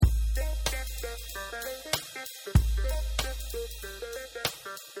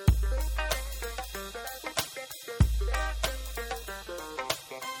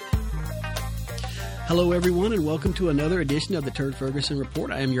Hello, everyone, and welcome to another edition of the Turd Ferguson Report.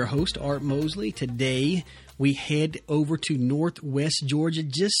 I am your host, Art Mosley. Today, we head over to Northwest Georgia,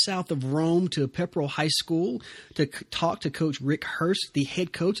 just south of Rome, to Pepperell High School to talk to Coach Rick Hurst, the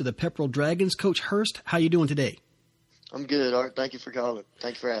head coach of the Pepperell Dragons. Coach Hurst, how are you doing today? I'm good, Art. Thank you for calling.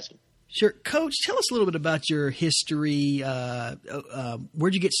 Thank you for asking. Sure. Coach, tell us a little bit about your history.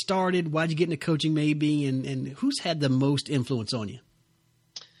 Where'd you get started? Why'd you get into coaching maybe? And who's had the most influence on you?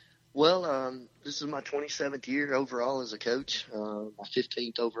 Well, this is my 27th year overall as a coach, my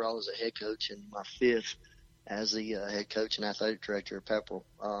 15th overall as a head coach, and my 5th as the head coach and athletic director at Pepperell.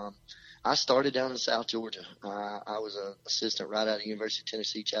 I started down in South Georgia. I was an assistant right out of University of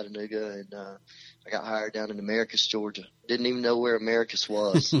Tennessee, Chattanooga, and I got hired down in Americus, Georgia. Didn't even know where Americus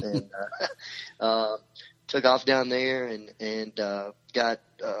was, and took off down there and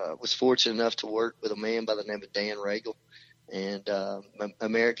was fortunate enough to work with a man by the name of Dan Regal. And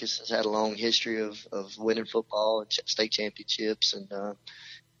Americus has had a long history of winning football and state championships. And,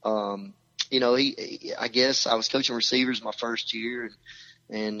 I guess I was coaching receivers my first year,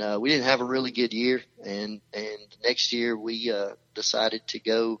 and we didn't have a really good year. And next year we decided to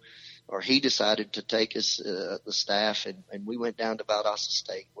go, or he decided to take us, the staff, and we went down to Valdosta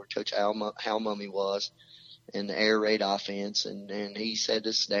State where Coach Hal Mummy was in the air raid offense. And he sat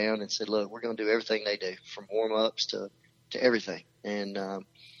us down and said, look, we're going to do everything they do, from warm-ups to everything. And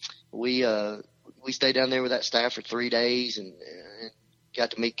we stayed down there with that staff for 3 days and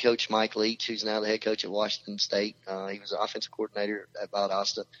got to meet Coach Mike Leach, who's now the head coach at Washington State. He was the offensive coordinator at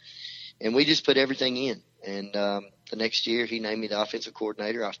Valdosta. And we just put everything in. And the next year he named me the offensive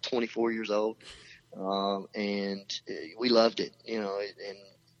coordinator. I was 24 years old. And we loved it, and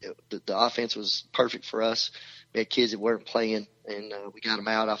the offense was perfect for us. We had kids that weren't playing, and we got them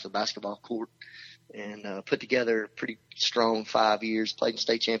out off the basketball court. And put together a pretty strong 5 years. Played in the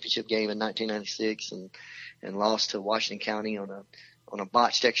state championship game in 1996, and lost to Washington County on a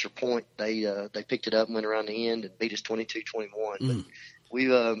botched extra point. They picked it up and went around the end and beat us 22-21. But we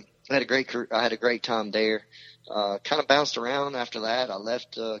had a great career. I had a great time there. Kind of bounced around after that. I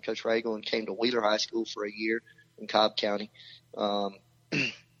left Coach Regal and came to Wheeler High School for a year in Cobb County.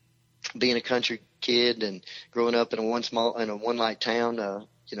 Being a country kid and growing up in a one light town.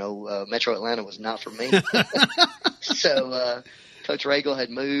 Metro Atlanta was not for me. So Coach Regal had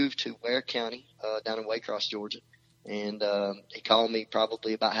moved to Ware County down in Waycross, Georgia. And he called me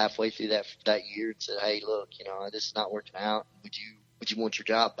probably about halfway through that year and said, hey, look, this is not working out. Would you want your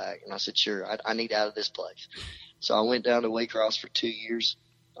job back? And I said, sure, I need out of this place. So I went down to Waycross for 2 years.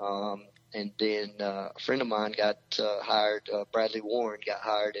 And then a friend of mine got hired, Bradley Warren got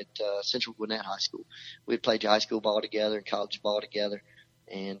hired at Central Gwinnett High School. We had played high school ball together and college ball together.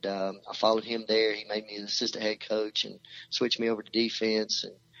 And I followed him there. He made me the assistant head coach and switched me over to defense.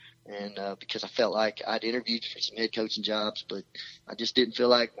 And because I felt like I'd interviewed for some head coaching jobs, but I just didn't feel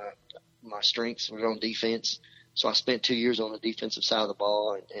like my strengths were on defense. So I spent 2 years on the defensive side of the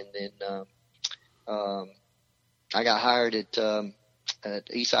ball. And then I got hired at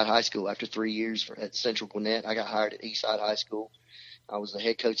Eastside High School after 3 years at Central Gwinnett. I got hired at Eastside High School. I was the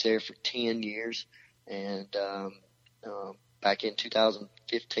head coach there for 10 years. And back in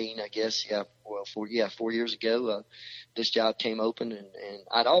 2015, I guess, 4 years ago, this job came open, and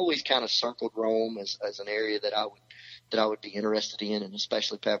I'd always kind of circled Rome as an area that I would be interested in, and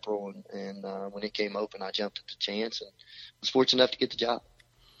especially Pepperell. And when it came open, I jumped at the chance and was fortunate enough to get the job.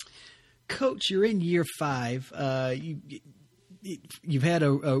 Coach, you're in year 5. You've had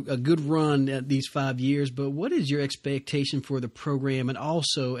a good run at these 5 years, but what is your expectation for the program, and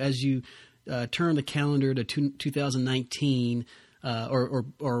also as you turn the calendar to 2019,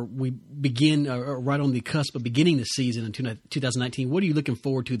 or we begin right on the cusp of beginning the season in 2019, what are you looking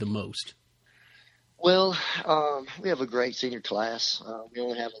forward to the most? Well, we have a great senior class. We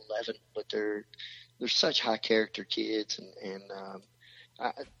only have 11, but they're such high character kids, and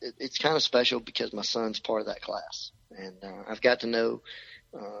it's kind of special because my son's part of that class, and I've got to know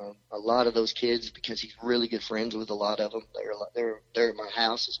a lot of those kids because he's really good friends with a lot of them. They're at my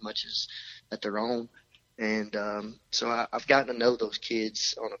house as much as at their own. And so I've gotten to know those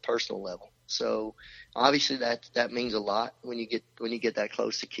kids on a personal level. So obviously that means a lot when you get that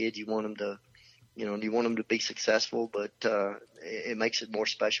close to kids. You want them to, you want them to be successful, but it makes it more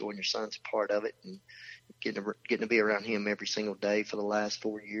special when your son's a part of it. And getting to be around him every single day for the last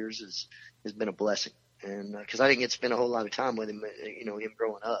 4 years has been a blessing. And because I didn't get to spend a whole lot of time with him, him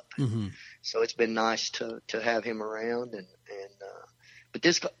growing up. Mm-hmm. So it's been nice to have him around. But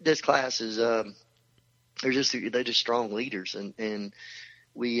this class is they're just strong leaders, and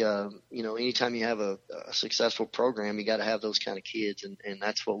we, anytime you have a successful program, you got to have those kind of kids, and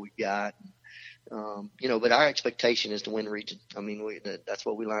that's what we've got. But our expectation is to win region. I mean, that's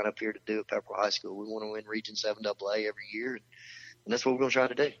what we line up here to do at Pepperell High School. We want to win Region 7AA every year, and that's what we're going to try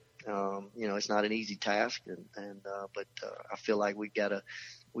to do. It's not an easy task, but I feel like we got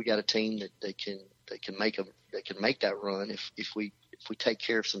a team that can make that run if we take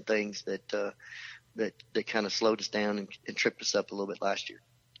care of some things that kind of slowed us down and tripped us up a little bit last year.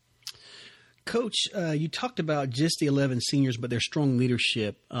 Coach, you talked about just the 11 seniors, but their strong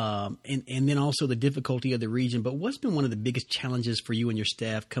leadership, and then also the difficulty of the region. But what's been one of the biggest challenges for you and your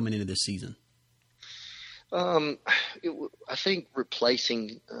staff coming into this season? I think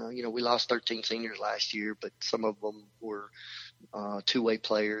replacing, we lost 13 seniors last year, but some of them were two-way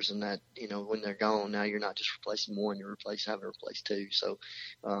players, and that, when they're gone, now you're not just replacing one, you're having to replace two. So,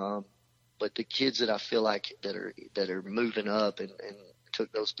 but the kids that I feel like that are moving up and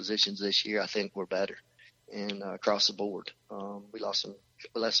took those positions this year, I think we're better, and across the board. We lost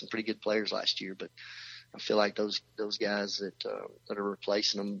some pretty good players last year, but I feel like those guys that are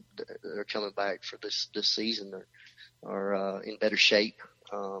replacing them, that are coming back for this season, are in better shape.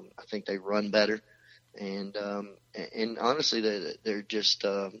 I think they run better, and honestly, they're just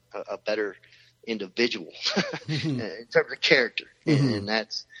a better individual in terms of character, and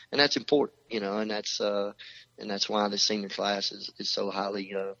that's important, and that's why the senior class is so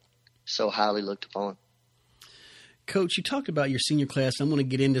highly looked upon. Coach, you talked about your senior class. I'm going to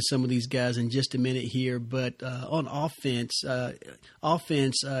get into some of these guys in just a minute here, but on offense,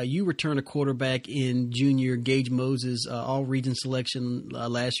 you return a quarterback in junior Gage Moses, all-region selection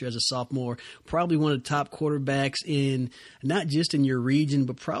last year as a sophomore. Probably one of the top quarterbacks not just in your region,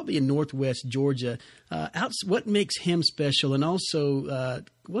 but probably in Northwest Georgia. What makes him special, and also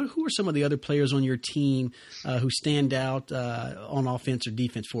who are some of the other players on your team who stand out on offense or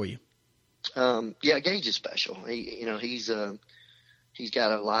defense for you? Gage is special. He's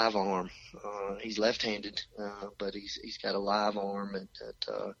got a live arm. He's left-handed, but he's got a live arm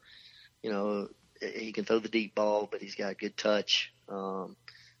that he can throw the deep ball, but he's got good touch.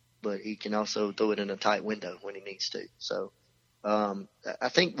 But he can also throw it in a tight window when he needs to. So, I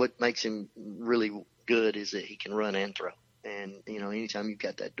think what makes him really good is that he can run and throw. And, anytime you've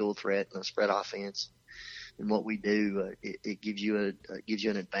got that dual threat and a spread offense, and what we do, it gives you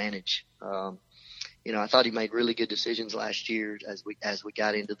an advantage. I thought he made really good decisions last year as we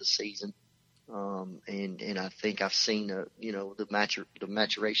got into the season, and I think I've seen the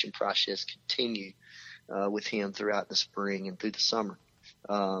maturation process continue with him throughout the spring and through the summer.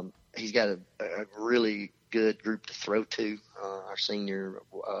 He's got a really good group to throw to. Our senior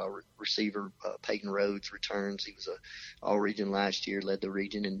receiver, Peyton Rhodes, returns. He was all region last year, led the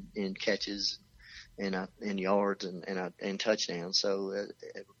region in catches and yards and touchdowns. So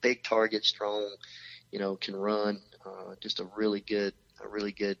big target, strong, can run. Just a really good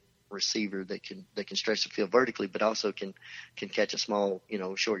receiver that can stretch the field vertically, but also can catch a small,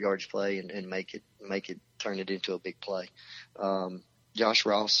 short yardage play and make it turn it into a big play. Josh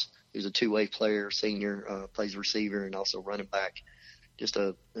Ross, who's a two-way player, senior, plays receiver and also running back. Just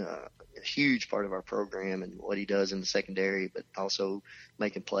a huge part of our program and what he does in the secondary, but also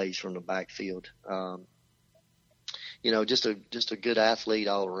making plays from the backfield. Just a good athlete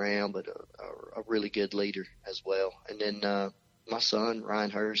all around, but a really good leader as well. And then my son Ryan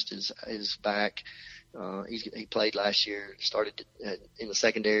Hurst is back. He played last year. Started in the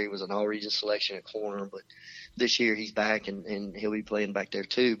secondary, was an all-region selection at corner, but this year he's back and he'll be playing back there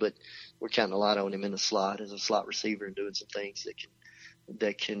too. But we're counting a lot on him in the slot as a slot receiver and doing some things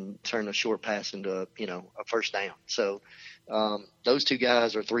that can turn a short pass into a first down. So those two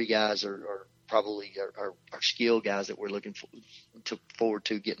guys or three guys are probably our skill guys that we're looking forward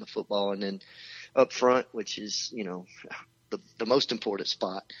to getting the football. And then up front, which is the most important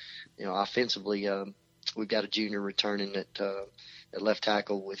spot, offensively, we've got a junior returning at left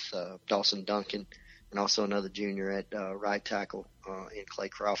tackle with Dawson Duncan, and also another junior at right tackle in Clay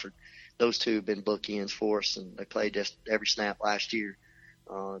Crawford. Those two have been bookends for us, and they played just every snap last year.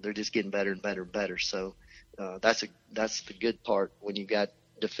 They're just getting better and better and better. So that's the good part when you got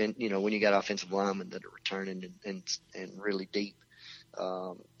when you got offensive linemen that are returning and really deep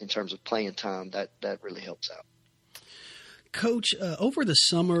in terms of playing time. That really helps out. Coach, over the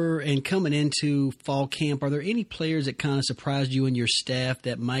summer and coming into fall camp, are there any players that kind of surprised you and your staff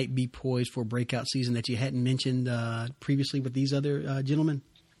that might be poised for a breakout season that you hadn't mentioned previously with these other gentlemen?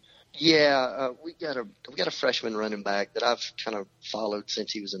 Yeah, we got a freshman running back that I've kind of followed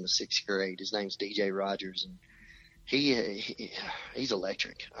since he was in the 6th grade. His name's DJ Rogers, and he's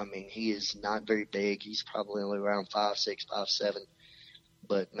electric. I mean, he is not very big. He's probably only around 5'6", 5'7",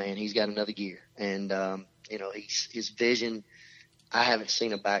 but man, he's got another gear. And his vision. I haven't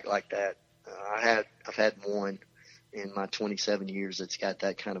seen a back like that. I've had one in my 27 years that's got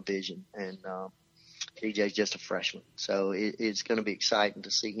that kind of vision, and TJ's just a freshman, so it's going to be exciting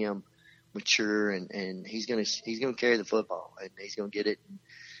to see him mature, and he's going to carry the football, and he's going to get it. And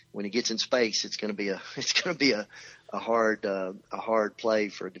when he gets in space, it's going to be a hard play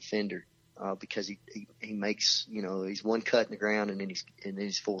for a defender because he makes he's one cut in the ground and then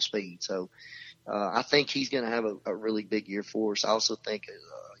he's full speed. So I think he's going to have a really big year for us. I also think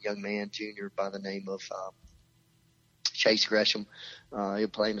a young man, junior by the name of Chase Gresham, he'll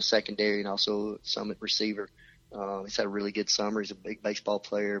play in the secondary and also Summit receiver. He's had a really good summer. He's a big baseball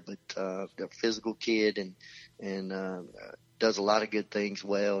player, but a physical kid and does a lot of good things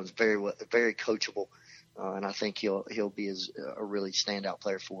well and is very coachable. And I think he'll be a really standout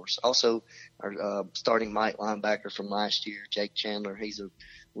player for us. Also, our starting Mike linebacker from last year, Jake Chandler,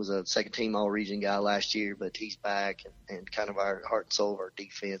 was a second team all-region guy last year, but he's back and kind of our heart and soul of our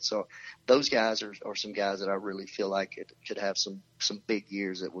defense. So those guys are some guys that I really feel like it could have some big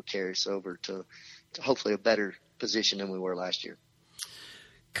years that will carry us over to hopefully a better position than we were last year.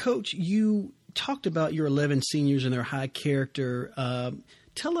 Coach, you talked about your 11 seniors and their high character.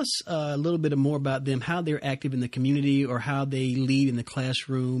 Tell us a little bit more about them, how they're active in the community or how they lead in the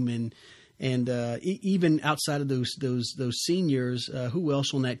classroom, and even outside of those seniors, who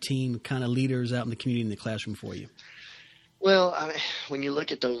else on that team kind of leaders out in the community in the classroom for you? Well, when you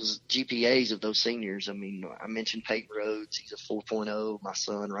look at those GPAs of those seniors, I mean, I mentioned Peyton Rhodes. He's a 4.0. My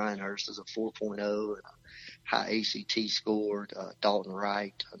son, Ryan Hurst, is a 4.0 and a high ACT scored. Dalton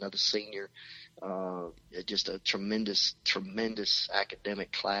Wright, another senior. Just a tremendous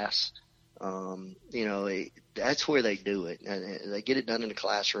academic class. That's where they do it. They get it done in the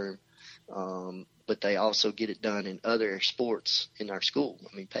classroom, but they also get it done in other sports in our school.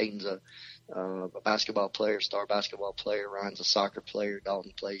 I mean, Peyton's a basketball player, star basketball player. Ryan's a soccer player.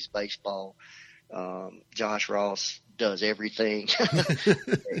 Dalton plays baseball. Josh Ross does everything.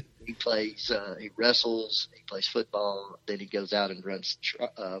 He plays, he wrestles, he plays football, then he goes out and runs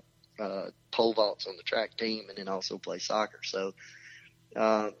pole vaults on the track team, and then also plays soccer. So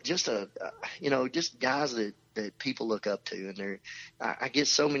just guys that people look up to, and I get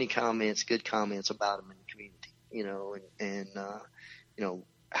so many good comments about them in the community, and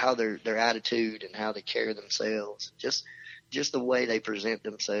how their attitude and how they carry themselves, just the way they present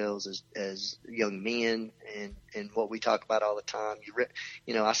themselves as young men, and what we talk about all the time.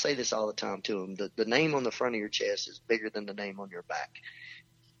 I say this all the time to them: the name on the front of your chest is bigger than the name on your back,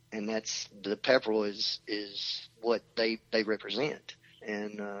 and that's the Pepperell is what they represent,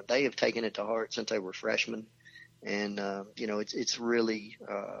 and they have taken it to heart since they were freshmen, and it's really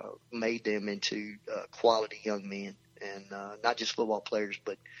made them into quality young men, and not just football players,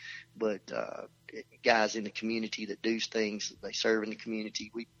 but guys in the community that do things. They serve in the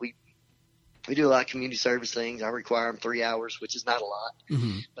community. We do a lot of community service things. I require them 3 hours, which is not a lot,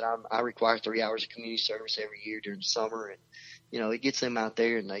 but I require 3 hours of community service every year during the summer, and it gets them out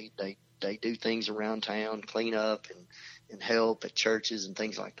there, and they do things around town, clean up and help at churches and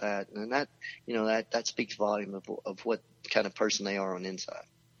things like that, and that speaks volume of what kind of person they are on the inside.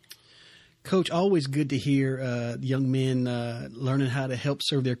 Coach, always good to hear young men learning how to help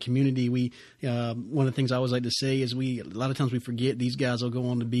serve their community. One of the things I always like to say is a lot of times we forget these guys will go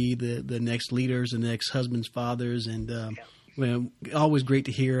on to be the next leaders and the next husbands, fathers, and always great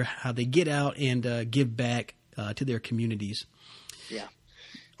to hear how they get out and give back to their communities. Yeah.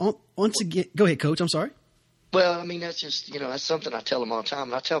 Once again, go ahead, Coach. I'm sorry. Well, I mean, that's just, that's something I tell them all the time.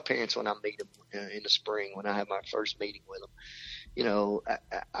 And I tell parents when I meet them in the spring, when I have my first meeting with them,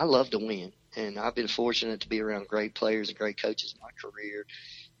 I love to win. And I've been fortunate to be around great players and great coaches in my career.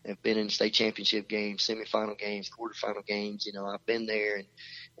 I've been in state championship games, semifinal games, quarterfinal games. I've been there.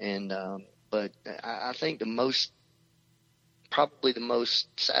 But I think probably the most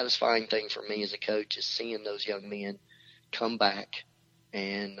satisfying thing for me as a coach is seeing those young men come back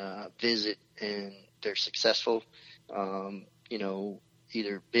and visit, and they're successful,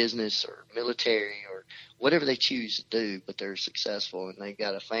 either business or military or whatever they choose to do, but they're successful and they've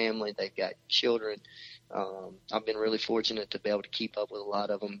got a family, they've got children. I've been really fortunate to be able to keep up with a lot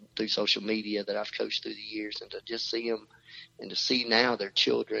of them through social media that I've coached through the years, and to just see them and to see now their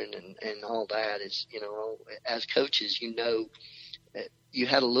children and all that is, as coaches, you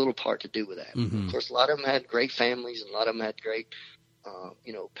had a little part to do with that. Mm-hmm. Of course, a lot of them had great families, and a lot of them had great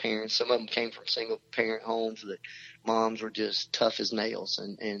parents. Some of them came from single parent homes that moms were just tough as nails,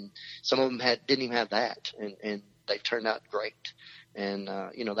 and some of them didn't even have that, and they've turned out great. And,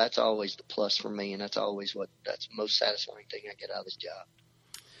 that's always the plus for me, and that's always that's the most satisfying thing I get out of this job.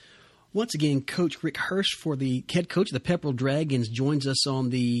 Once again, Coach Rick Hirsch, for the head coach of the Pepperell Dragons, joins us on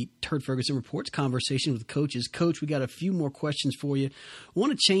the Turd Ferguson Reports conversation with coaches. Coach, we got a few more questions for you. I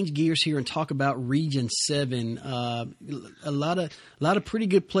want to change gears here and talk about Region 7. A lot of pretty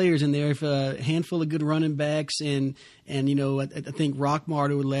good players in there, a handful of good running backs, and I think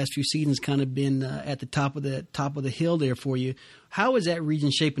Rockmart over the last few seasons kind of been at the top of the hill there for you. How is that region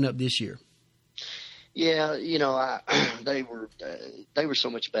shaping up this year? Yeah, they were so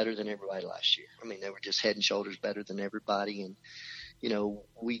much better than everybody last year. I mean, they were just head and shoulders better than everybody, and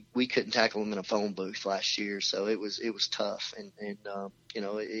we couldn't tackle them in a phone booth last year, so it was tough, and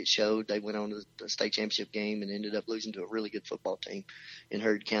it showed. They went on to the state championship game and ended up losing to a really good football team in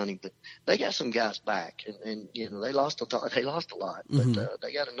Heard County, but they got some guys back, and they lost a lot, but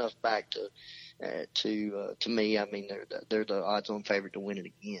they got enough back to me. I mean, they're the odds-on favorite to win it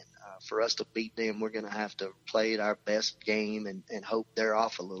again. For us to beat them, we're going to have to play our best game and hope they're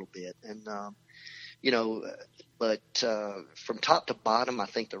off a little bit. And, but from top to bottom, I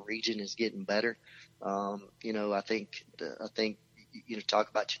think the region is getting better. I think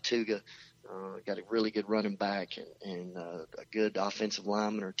talk about Chattooga, got a really good running back and a good offensive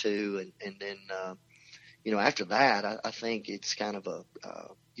lineman or two. And then, after that, I think it's kind of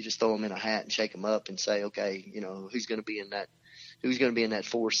you just throw them in a hat and shake them up and say, okay, who's going to be in that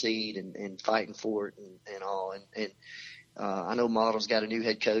 4 seed and fighting for it and all. And I know Model's got a new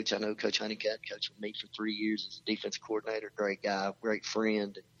head coach. I know Coach Honeycutt coached with me for 3 years as a defensive coordinator. Great guy, great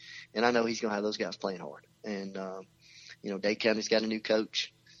friend. And I know he's going to have those guys playing hard. And, Dade County's got a new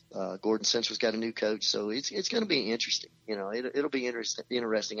coach. Gordon Central's got a new coach. So it's going to be interesting. It'll be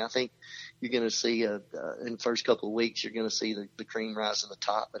interesting. I think you're going to see in the first couple of weeks, you're going to see the cream rise to the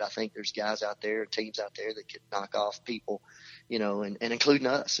top. But I think there's guys out there, teams out there that could knock off people, and including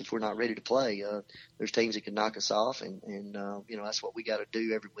us if we're not ready to play. There's teams that can knock us off. And that's what we got to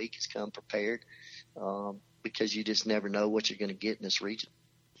do every week is come prepared because you just never know what you're going to get in this region.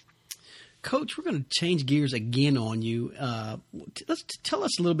 Coach, we're going to change gears again on you. Let's tell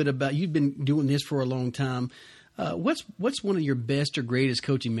us a little bit about, you've been doing this for a long time. What's one of your best or greatest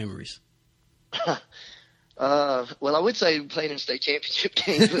coaching memories? Well, I would say playing in a state championship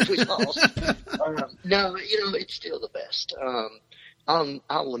game, but we lost. No, it's still the best.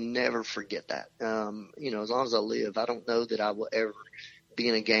 I will never forget that. As long as I live, I don't know that I will ever be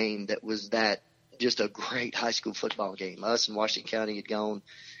in a game that was that just a great high school football game. Us and Washington County had gone,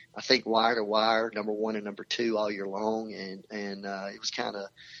 I think, wire to wire, number 1 and number 2 all year long, and it was kind of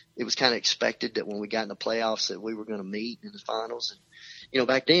expected that when we got in the playoffs that we were going to meet in the finals. And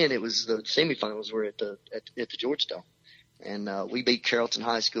back then it was the semifinals were at the Georgetown, and we beat Carrollton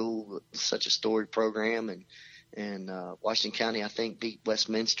High School, such a storied program, and Washington County I think beat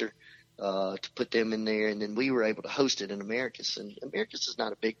Westminster to put them in there, and then we were able to host it in Americus. And Americus is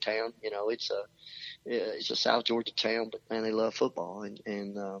not a big town, it's a South Georgia town, but man, they love football. And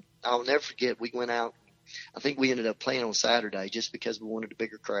I'll never forget, we went out, I think we ended up playing on Saturday just because we wanted a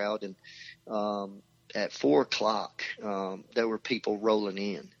bigger crowd. And at 4:00, there were people rolling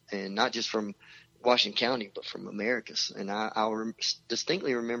in, and not just from Washington County, but from Americus. And I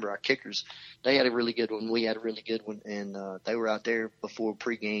distinctly remember our kickers, they had a really good one. We had a really good one. And they were out there before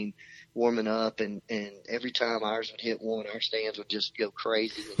pregame warming up. And every time ours would hit one, our stands would just go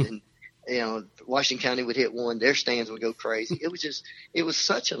crazy. And Washington County would hit one, their stands would go crazy. It was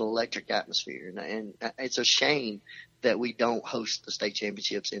such an electric atmosphere. And it's a shame that we don't host the state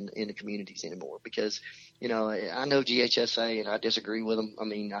championships in the communities anymore because, I know GHSA and I disagree with them. I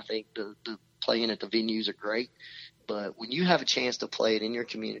mean, I think the playing at the venues are great, but when you have a chance to play it in your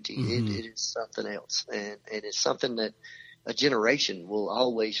community, it is something else. And it's something that a generation will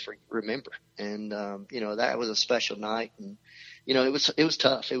always remember. And, that was a special night. And, it was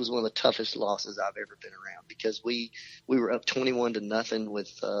tough. It was one of the toughest losses I've ever been around because we were up 21-0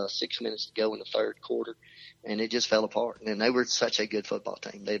 with 6 minutes to go in the third quarter, and it just fell apart. And they were such a good football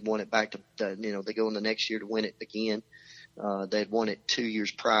team. They'd won it back to, they go in the next year to win it again. They'd won it 2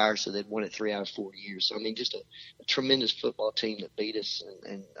 years prior, so they'd won it 3 out of 4 years. So, I mean, just a tremendous football team that beat us.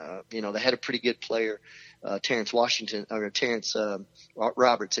 And they had a pretty good player, Terrence Roberts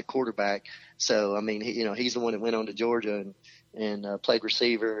at quarterback. So, I mean, he's the one that went on to Georgia and played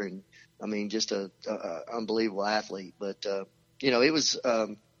receiver. And, I mean, just a unbelievable athlete. But,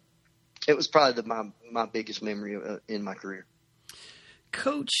 it was probably my biggest memory in my career.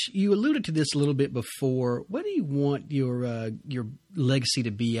 Coach, you alluded to this a little bit before. What do you want your legacy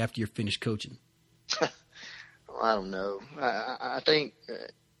to be after you're finished coaching? Well, I don't know. I think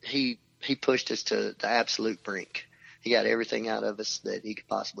he he pushed us to the absolute brink. He got everything out of us that he could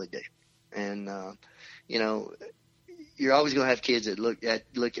possibly do. And, you know, you're always going to have kids that look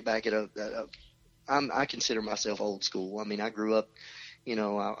back at I consider myself old school. I mean, I grew up, you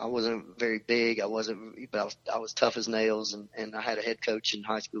know, I wasn't very big. But I was tough as nails. And I had a head coach in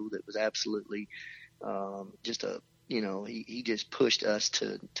high school that was absolutely, he just pushed us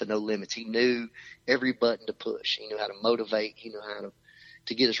to no limits. He knew every button to push. He knew how to motivate. He knew how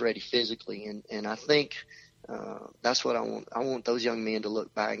to get us ready physically. And I think, that's what I want. I want those young men to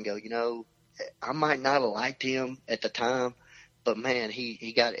look back and go, you know, I might not have liked him at the time, but man,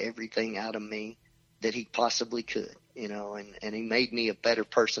 he got everything out of me that he possibly could, you know, and he made me a better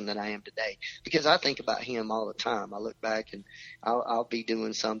person than I am today, because I think about him all the time. I look back and I'll be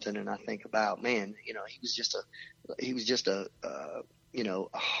doing something and I think about, man, you know, he was just a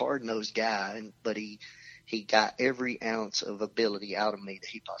hard-nosed guy, but he got every ounce of ability out of me that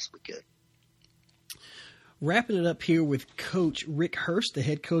he possibly could. Wrapping it up here with Coach Rick Hurst, the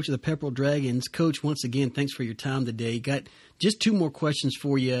head coach of the Pepperell Dragons. Coach, once again, thanks for your time today. Got just two more questions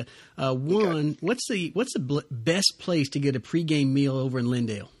for you. One, what's the best place to get a pregame meal over in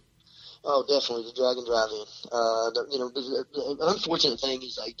Lindale? Oh, definitely the Dragon Drive-In. The unfortunate thing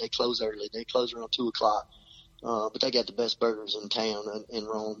is they close early. They close around 2:00. But they got the best burgers in town in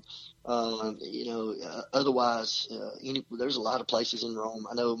Rome. Otherwise, there's a lot of places in Rome.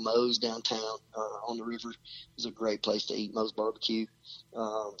 I know Moe's downtown on the river is a great place to eat. Moe's Barbecue.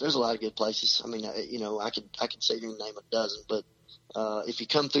 There's a lot of good places. I mean, I could say here and name a dozen, but if you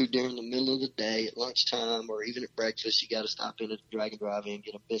come through during the middle of the day at lunchtime or even at breakfast, you got to stop in at the Dragon Drive-In,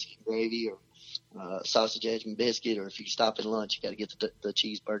 get a biscuit and gravy or sausage, egg, and biscuit, or if you stop at lunch, you got to get the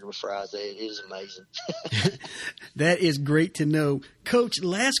cheeseburger with fries. It is amazing. That is great to know. Coach,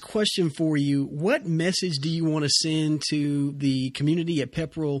 last question for you. What message do you want to send to the community at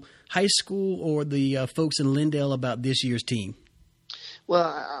Pepperell High School or the folks in Lindale about this year's team?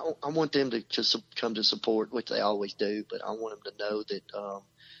 Well, I want them to come to support, which they always do, but I want them to know that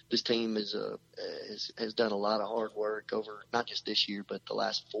this team has done a lot of hard work over not just this year, but the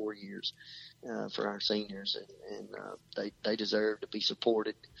last 4 years for our seniors, and they deserve to be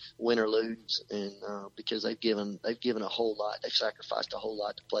supported, win or lose, and because they've given a whole lot, they've sacrificed a whole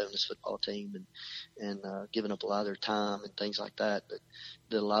lot to play on this football team, and given up a lot of their time and things like that that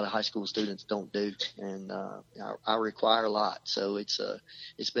a lot of high school students don't do, and I require a lot, so it's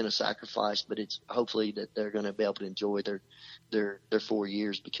been a sacrifice, but it's hopefully that they're going to be able to enjoy their 4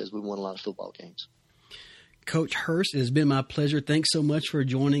 years because we won a lot of football games. Coach Hurst, it has been my pleasure. Thanks so much for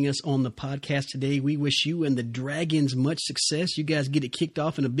joining us on the podcast today. We wish you and the Dragons much success. You guys get it kicked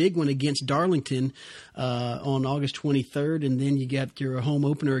off in a big one against Darlington on August 23rd, and then you got your home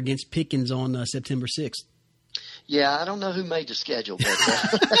opener against Pickens on September 6th. Yeah, I don't know who made the schedule, but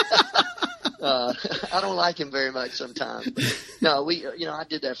I don't like him very much sometimes. But no, I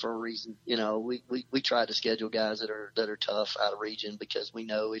did that for a reason. We try to schedule guys that are tough out of region because we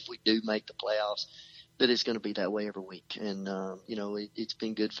know if we do make the playoffs, that it's going to be that way every week. And, it's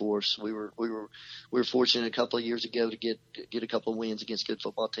been good for us. We were fortunate a couple of years ago to get a couple of wins against good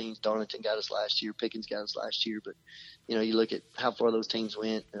football teams. Darlington got us last year. Pickens got us last year. But, you look at how far those teams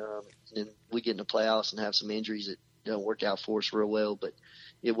went, and we get in the playoffs and have some injuries that don't work out for us real well. But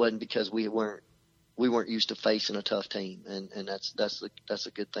it wasn't because we weren't used to facing a tough team. And that's a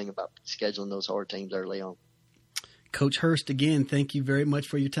good thing about scheduling those hard teams early on. Coach Hurst, again, thank you very much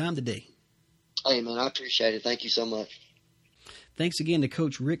for your time today. Hey, man, I appreciate it. Thank you so much. Thanks again to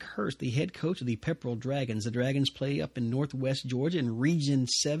Coach Rick Hurst, the head coach of the Pepperell Dragons. The Dragons play up in Northwest Georgia in Region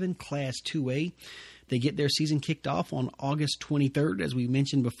 7, Class 2A. They get their season kicked off on August 23rd, as we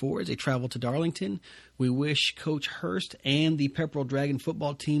mentioned before, as they travel to Darlington. We wish Coach Hurst and the Pepperell Dragon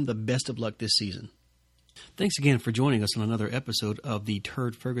football team the best of luck this season. Thanks again for joining us on another episode of the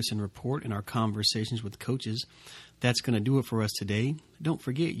Turd Ferguson Report and our conversations with coaches. That's going to do it for us today. Don't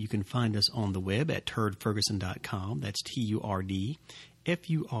forget, you can find us on the web at turdferguson.com. That's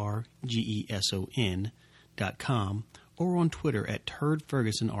TURDFURGESON.com, or on Twitter at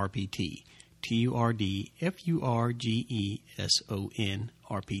TurdFergusonRPT.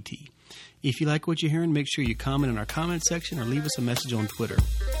 TURDFURGESONRPT. If you like what you're hearing, make sure you comment in our comment section or leave us a message on Twitter.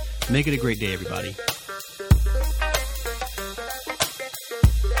 Make it a great day, everybody.